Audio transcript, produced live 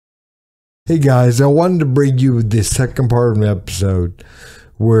Hey guys, I wanted to bring you the second part of an episode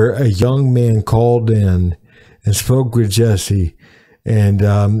where a young man called in and spoke with Jesse,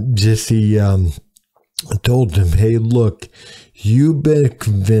 and Jesse told him, hey, look, you've been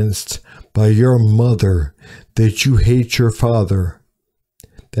convinced by your mother that you hate your father.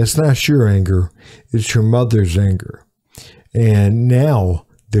 That's not your anger, it's your mother's anger. And now,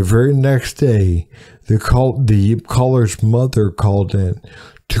 the very next day, the caller's mother called in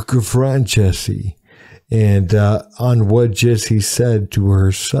to confront Jesse and on what Jesse said to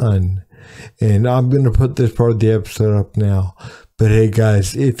her son. And I'm going to put this part of the episode up now. But hey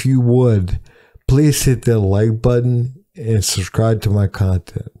guys, if you would, please hit that like button and subscribe to my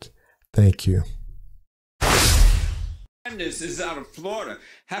content. Thank you. Candice is out of Florida.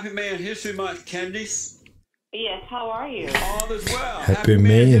 Happy Man History Month, Candice. Yes, how are you? All is well. Happy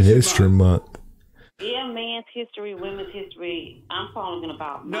Man History Month. Yeah, Man's History, Women's History. I'm calling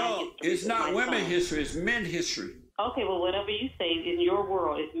about No, it's not women's history. It's men's history. Okay, well, whatever you say in your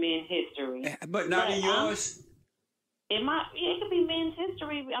world is men's history. But not in yours? It could be men's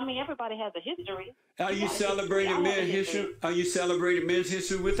history. I mean, everybody has a history. Are you celebrating men's history? Are you celebrating men's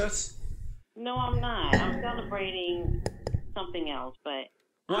history with us? No, I'm not. I'm celebrating something else, but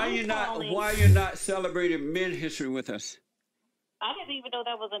why are you not celebrating men's history with us? I didn't even know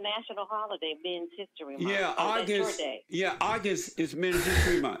that was a national holiday, Men's History Month. Yeah, August. Yeah, August is Men's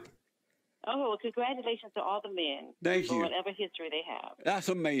History Month. Oh, well, congratulations to all the men. Thank for you. Whatever history they have. That's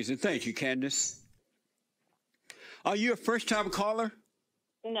amazing. Thank you, Candice. Are you a first-time caller?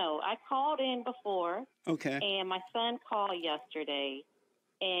 No, I called in before. Okay. And my son called yesterday,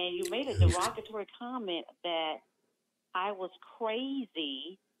 and you made a derogatory comment that I was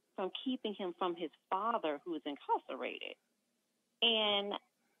crazy from keeping him from his father, who is incarcerated. And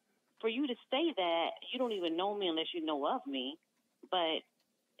for you to say that, you don't even know me unless you know of me, but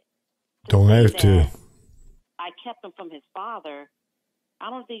don't have to. I kept him from his father.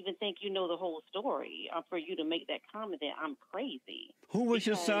 I don't even think you know the whole story for you to make that comment that I'm crazy. Who was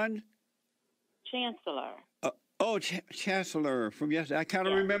your son? Chancellor. Chancellor from yesterday. I kind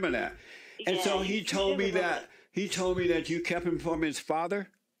of remember that. And so he told me that you kept him from his father?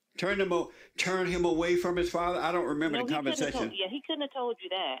 Turn him away from his father? I don't remember the conversation. He couldn't have told you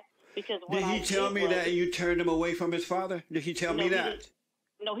that. Because did he tell me that you turned him away from his father? Did he tell me that?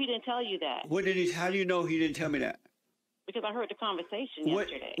 No, he didn't tell you that. How do you know he didn't tell me that? Because I heard the conversation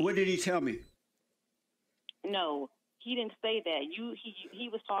yesterday. What did he tell me? No, he didn't say that. He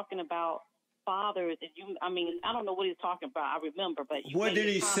was talking about fathers. I don't know what he was talking about. I remember, but what did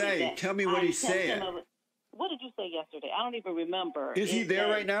he say? Tell me what he said. What did you say yesterday? I don't even remember. Is he there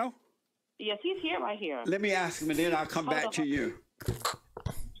right now? Yes, he's here right here. Let me ask him, and then I'll come back to you.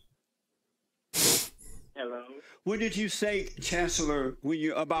 Hello. What did you say, Chancellor, when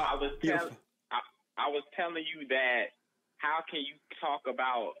you about? I was telling you that how can you talk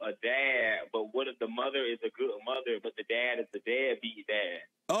about a dad, but what if the mother is a good mother, but the dad is a deadbeat dad?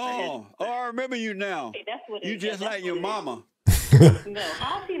 Oh, I remember you now. Hey, that's what you just like your mama. No,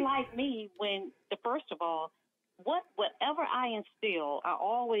 how's he like me when, first of all, whatever I instill, I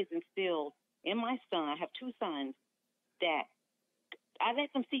always instill in my son. I have two sons that I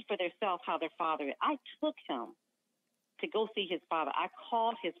let them see for themselves how their father is. I took him to go see his father. I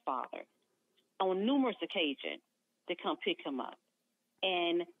called his father on numerous occasions to come pick him up.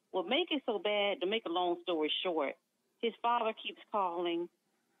 And what makes it so bad, to make a long story short, his father keeps calling,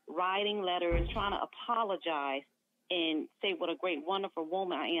 writing letters, trying to apologize and say what a great, wonderful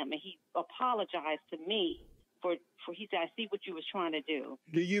woman I am. And he apologized to me for he said, I see what you was trying to do.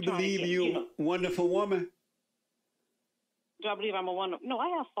 Do you believe you're a wonderful woman? Do I believe I'm a wonderful? No, I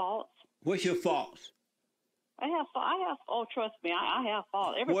have faults. What's your faults? Oh, trust me, I have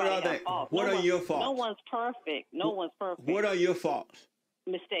faults. Everybody what are has faults. What are your faults? No one's perfect. No one's perfect. What are your faults?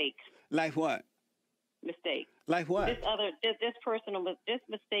 Mistakes. Like what? Mistakes. Like what? Just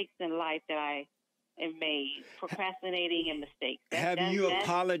mistakes in life that I have made, procrastinating and mistakes. Have you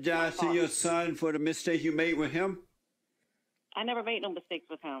apologized to your son for the mistake you made with him? I never made no mistakes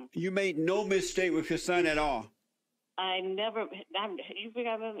with him. You made no mistake with your son at all? You think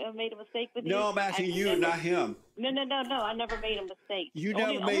I made a mistake with you? No, I'm asking you, not him. No. I never made a mistake. You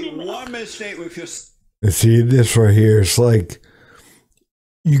never made one mistake with your son. See, this right here, it's like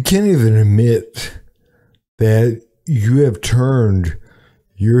you can't even admit that you have turned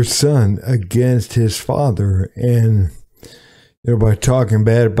your son against his father, and by talking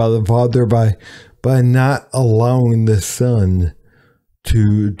bad about the father, by not allowing the son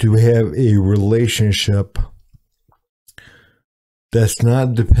to have a relationship that's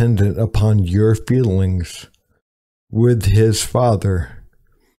not dependent upon your feelings with his father.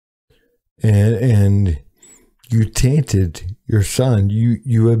 and you tainted your son.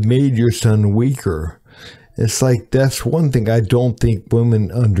 You have made your son weaker. It's like that's one thing I don't think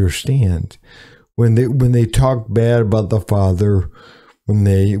women understand. When they talk bad about the father, when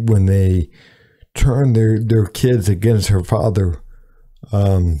they turn their kids against her father,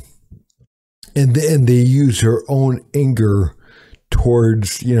 and they use their own anger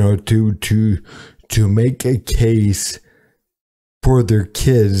towards, to make a case for their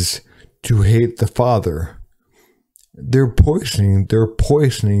kids to hate the father. They're poisoning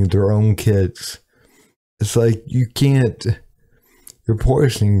their own kids. It's like you're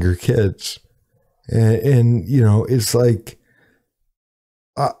poisoning your kids. And it's like,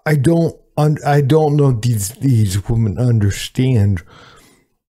 I don't know if these women understand.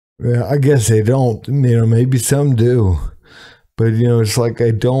 Well, I guess they don't, maybe some do, but it's like,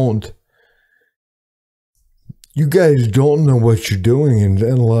 you guys don't know what you're doing in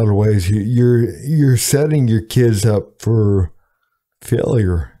a lot of ways. You're setting your kids up for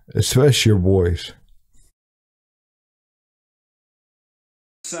failure, especially your boys.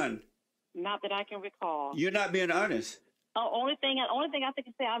 Son. Not that I can recall. You're not being honest. Only thing I think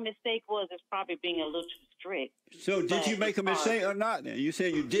our mistake was probably being a little too strict. So did you make a mistake or not? Then you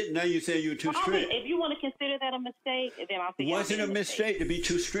said you didn't. Now you say you were too strict. If you want to consider that a mistake, then I think was it a mistake to be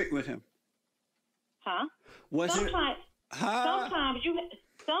too strict with him? Huh? Sometimes you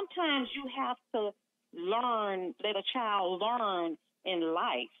have to let a child learn in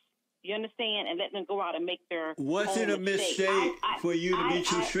life. You understand? And let them go out and make their Was it a mistake for you to be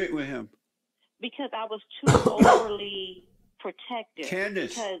too strict with him? Because I was too overly protective.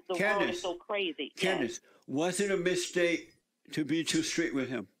 Candace, because the world is so crazy. Candace, was it a mistake to be too strict with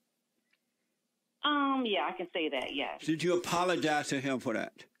him? Yeah, I can say that, yes. Did you apologize to him for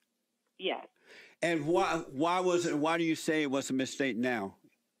that? Yes. And why was it? Why do you say it was a mistake now?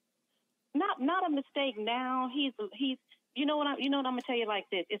 Not a mistake now. He's you know what I'm gonna tell you like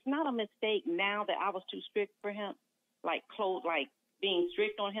this. It's not a mistake now that I was too strict for him, like being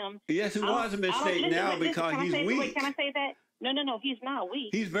strict on him. Yes, it was a mistake now because he's weak. Wait, can I say that? No, he's not weak.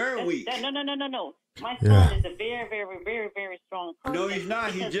 He's very weak. No. My son is a very, very, very, very strong person. No, he's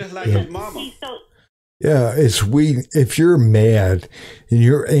not. He's just like his mama. Yeah, it's weak. If you're mad and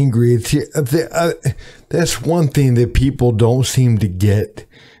you're angry, that's one thing that people don't seem to get,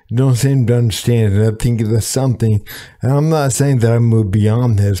 don't seem to understand. And I think that's something, and I'm not saying that I moved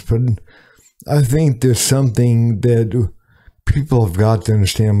beyond this, but I think there's something that people have got to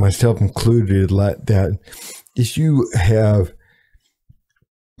understand, myself included, like that if you have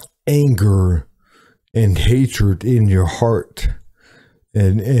anger and hatred in your heart,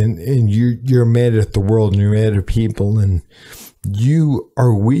 and you're mad at the world and you're mad at people, and you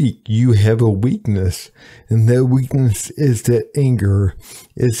are weak, you have a weakness, and that weakness is that anger,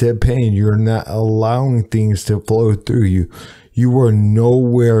 is that pain. You're not allowing things to flow through you. You are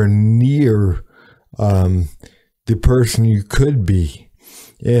nowhere near the person you could be.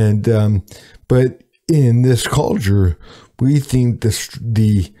 And but in this culture, we think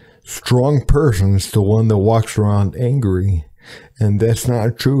the strong person is the one that walks around angry, and that's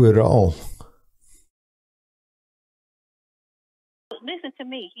not true at all. Listen to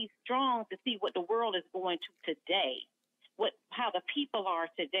me. He's strong to see what the world is going to today, how the people are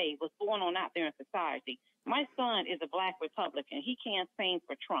today, what's going on out there in society. My son is a black Republican. He campaigns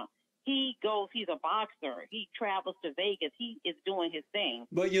for Trump. He's a boxer. He travels to Vegas. He is doing his thing.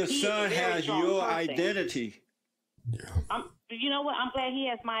 But your son has your identity. Yeah. You know what? I'm glad he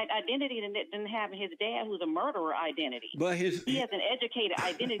has my identity than having his dad, who's a murderer, identity. But he has an educated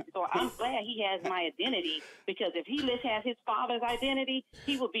identity, so I'm glad he has my identity, because if he has his father's identity,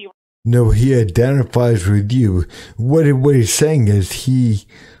 he would be. No, he identifies with you. What he's saying is he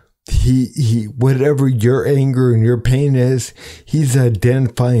whatever your anger and your pain is, he's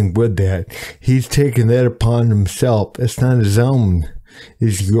identifying with that. He's taking that upon himself. It's not his own.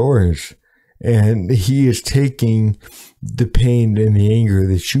 It's yours. And he is taking the pain and the anger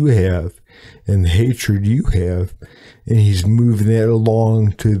that you have and the hatred you have, and he's moving that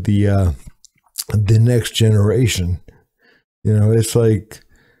along to the next generation. It's like,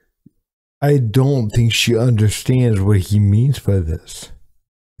 I don't think she understands what he means by this.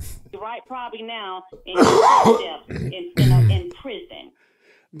 Right, probably now in prison.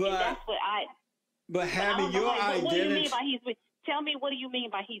 But and that's what But having your identity. What do you mean by he's weak? Tell me, what do you mean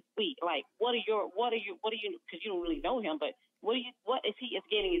by he's weak? Like, what are you? Because you don't really know him, but what is he is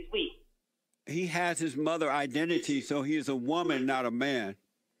getting is weak? He has his mother identity, so he is a woman, not a man.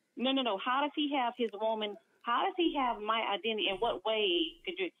 No. How does he have his woman? How does he have my identity? In what way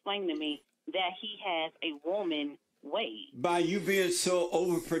could you explain to me that he has a woman way. By you being so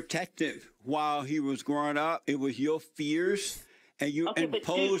overprotective while he was growing up, it was your fears, and you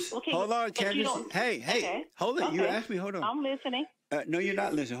imposed. Hold on, Candace. Hey, okay. hold it. Okay. You asked me. Hold on. I'm listening. No, you're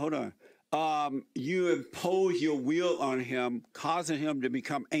not listening. Hold on. You impose your will on him, causing him to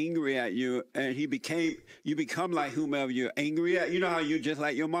become angry at you, and you become like whomever you're angry at. You know how you just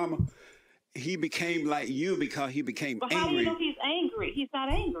like your mama? He became like you because he became angry. But how do you know he's angry? He's not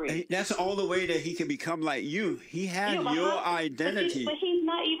angry. That's the only way that he can become like you. He has your identity. But he's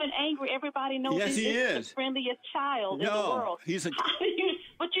not even angry. Everybody knows he is the friendliest child in the world.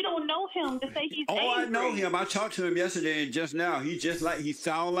 But you don't know him to say he's angry. I know him. I talked to him yesterday and just now. He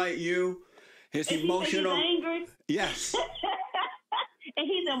sound like you. His emotional. He's angry? Yes. And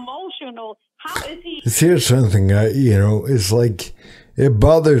he's emotional. How is he? Here's something, it's like, it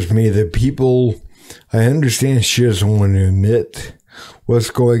bothers me that people, I understand she doesn't want to admit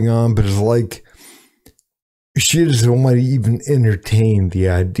what's going on, but it's like, she doesn't want to even entertain the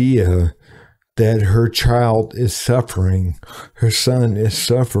idea that her child is suffering, her son is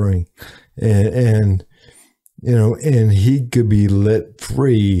suffering, and he could be let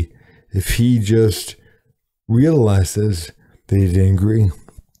free if he just realizes that he's angry.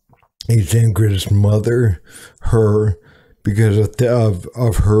 He's angry at his mother, her, because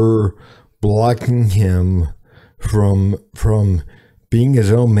of her blocking him from being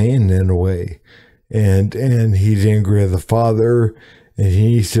his own man in a way. And he's angry at the father, and he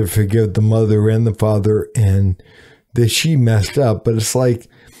needs to forgive the mother and the father, and that she messed up. But it's like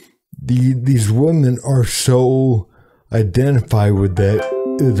these women are so identified with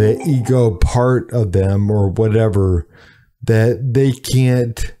that ego part of them or whatever that they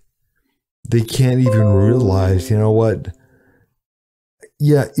can't even realize, you know what?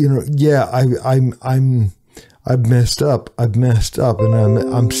 I've messed up,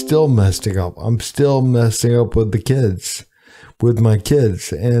 and I'm still messing up. I'm still messing up with my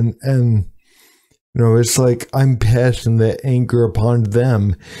kids, and it's like I'm passing that anger upon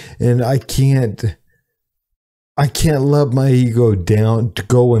them, and I can't let my ego down to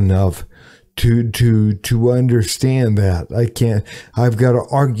go enough to understand that. I can't. I've got to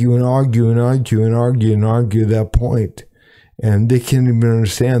argue that point, and they can't even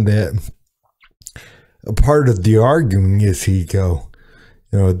understand that. A part of the arguing is ego.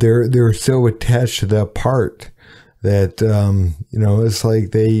 They're so attached to that part that it's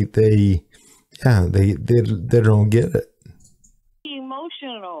like they don't get it.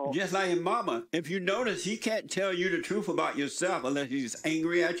 Emotional. Just like your mama. If you notice, he can't tell you the truth about yourself unless he's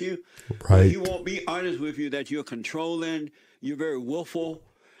angry at you. Right. He won't be honest with you that you're controlling, you're very willful.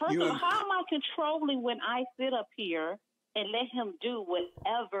 First of all, how am I controlling when I sit up here and let him do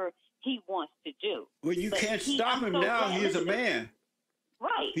whatever he wants to do? Well, you can't stop him now. He's a man.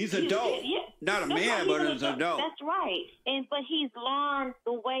 Right. He's adult. Not a man, but an adult. That's right. But he's learned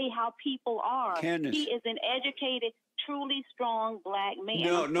the way how people are. Candace. He is an educated, truly strong black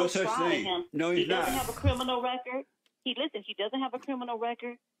man. No such thing. No, he's not. He doesn't have a criminal record. He doesn't have a criminal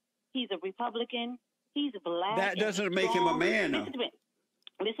record. He's a Republican. He's black. That doesn't make him a man, though.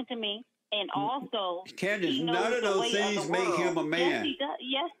 Listen to me. And also, Candace, none of those things make him a man. Yes, he does.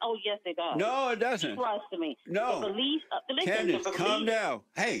 Yes. Oh, yes, it does. No, it doesn't. Trust me. No. Candace, calm down.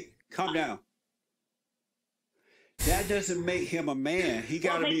 Hey, calm down. That doesn't make him a man. He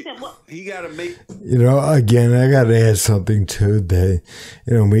got to be. He got to make. Again, I got to add something to that.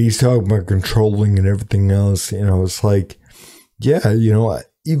 When he's talking about controlling and everything else, it's like,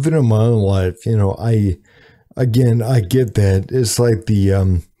 even in my own life, I get that. It's like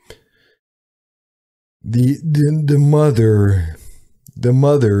the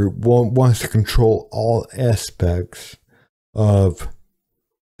mother wants to control all aspects of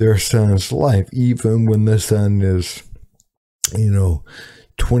their son's life, even when the son is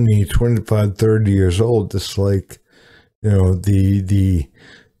 20, 25, 30 years old. It's like wants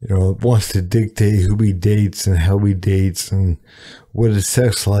to dictate who he dates and how he dates and what his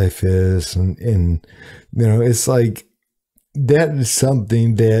sex life is, and it's like that is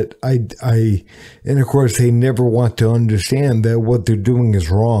something that and of course they never want to understand that what they're doing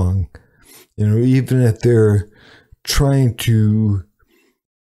is wrong. Even if they're trying to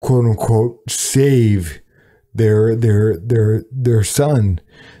quote unquote save their son,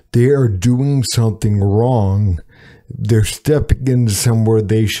 they are doing something wrong. They're stepping into somewhere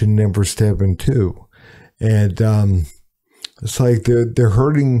they should never step into, and it's like they're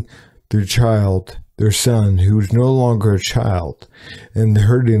hurting their child, their son, who's no longer a child, and they're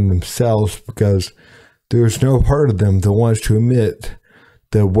hurting themselves because there's no part of them that wants to admit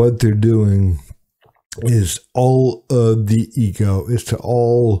that what they're doing is all of the ego. It's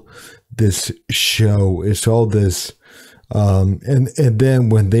all this show. It's all this, and then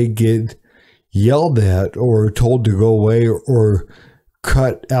when they get yelled at or told to go away or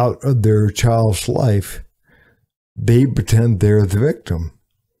cut out of their child's life, they pretend they're the victim.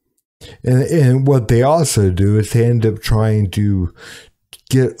 And what they also do is they end up trying to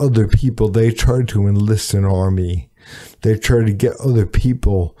get other people. They try to enlist an army. They try to get other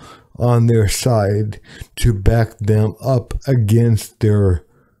people on their side to back them up against their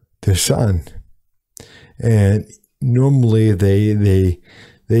son. And normally they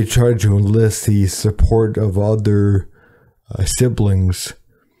try to enlist the support of other siblings,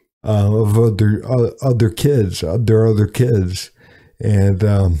 of other kids, their other kids, and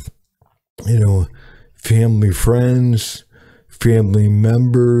family friends, family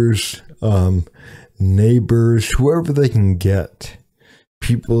members, neighbors, whoever they can get,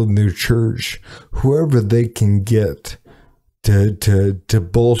 people in their church, whoever they can get to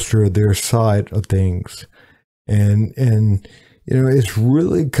bolster their side of things. And it's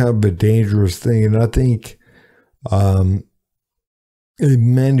really kind of a dangerous thing. And I think in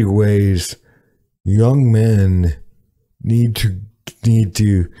many ways, young men need to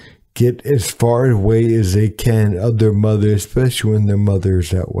get as far away as they can of their mother, especially when their mother is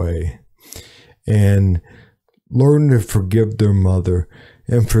that way, and learn to forgive their mother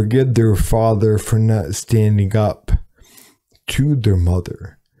and forgive their father for not standing up to their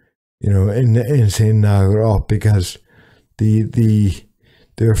mother, and saying knock it off, because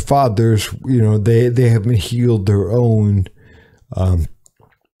their fathers, they haven't healed their own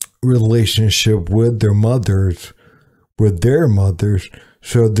relationship with their mothers,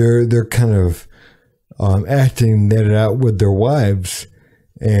 so they're kind of acting that out with their wives,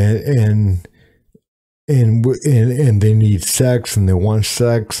 and they need sex and they want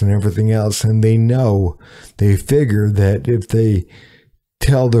sex and everything else, and they figure that if they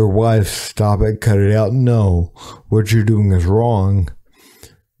tell their wives stop it, cut it out, no, what you're doing is wrong,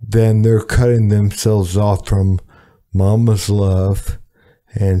 then they're cutting themselves off from mama's love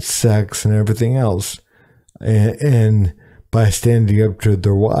and sex and everything else, and by standing up to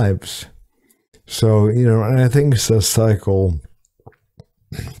their wives. So, and I think it's a cycle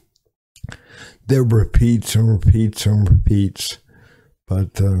that repeats and repeats and repeats.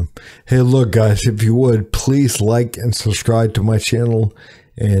 But hey, look, guys, if you would, please like and subscribe to my channel,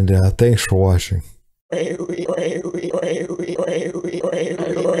 and thanks for watching.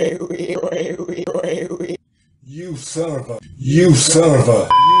 You son of a